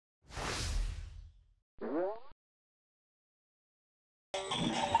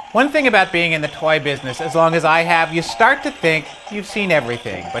One thing about being in the toy business, as long as I have, you start to think you've seen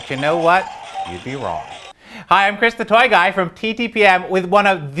everything. But you know what? You'd be wrong. Hi, I'm Chris the Toy Guy from TTPM with one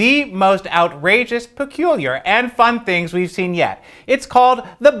of the most outrageous, peculiar, and fun things we've seen yet. It's called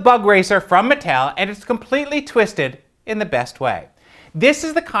the Bug Racer from Mattel, and it's completely twisted in the best way. This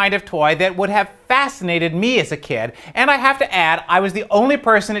is the kind of toy that would have fascinated me as a kid, and I have to add, I was the only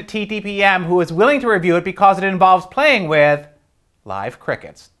person at TTPM who was willing to review it because it involves playing with live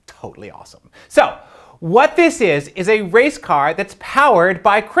crickets. Totally awesome. So, what this is a race car that's powered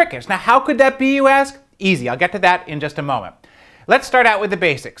by crickets. Now, how could that be, you ask? Easy, I'll get to that in just a moment. Let's start out with the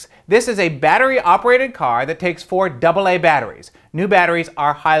basics. This is a battery-operated car that takes 4 AA batteries. New batteries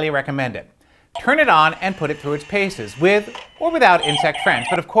are highly recommended. Turn it on and put it through its paces, with or without insect friends,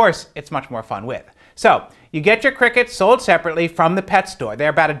 but of course, it's much more fun with. So, you get your crickets sold separately from the pet store. They're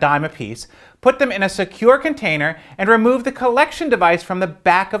about $0.10 a piece. Put them in a secure container and remove the collection device from the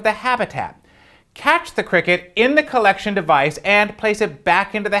back of the habitat. Catch the cricket in the collection device and place it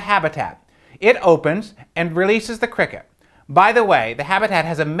back into the habitat. It opens and releases the cricket. By the way, the habitat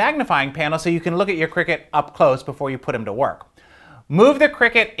has a magnifying panel so you can look at your cricket up close before you put him to work. Move the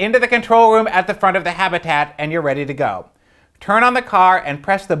cricket into the control room at the front of the habitat and you're ready to go. Turn on the car and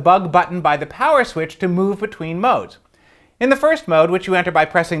press the bug button by the power switch to move between modes. In the first mode, which you enter by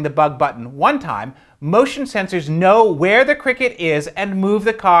pressing the bug button one time, motion sensors know where the cricket is and move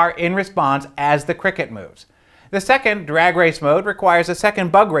the car in response as the cricket moves. The second, drag race mode, requires a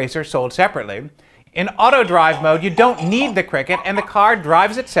second bug racer sold separately. In auto drive mode, you don't need the cricket and the car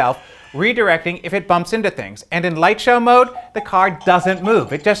drives itself, redirecting if it bumps into things. And in light show mode, the car doesn't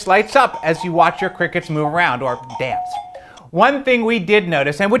move. It just lights up as you watch your crickets move around or dance. One thing we did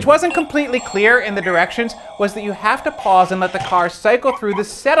notice, and which wasn't completely clear in the directions, was that you have to pause and let the car cycle through the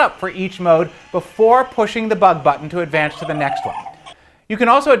setup for each mode before pushing the bug button to advance to the next one. You can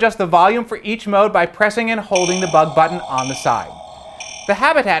also adjust the volume for each mode by pressing and holding the bug button on the side. The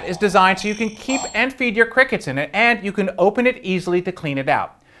habitat is designed so you can keep and feed your crickets in it, and you can open it easily to clean it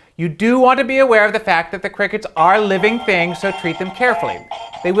out. You do want to be aware of the fact that the crickets are living things, so treat them carefully.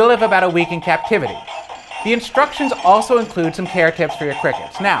 They will live about a week in captivity. The instructions also include some care tips for your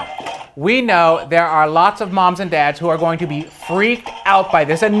crickets. Now, we know there are lots of moms and dads who are going to be freaked out by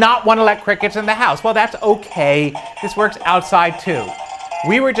this and not want to let crickets in the house. Well, that's okay. This works outside too.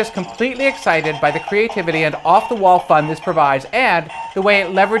 We were just completely excited by the creativity and off-the-wall fun this provides and the way it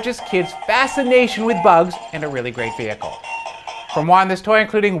leverages kids' fascination with bugs in a really great vehicle. For more on this toy,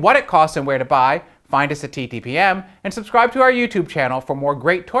 including what it costs and where to buy, find us at TTPM and subscribe to our YouTube channel for more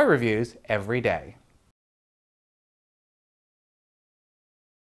great toy reviews every day.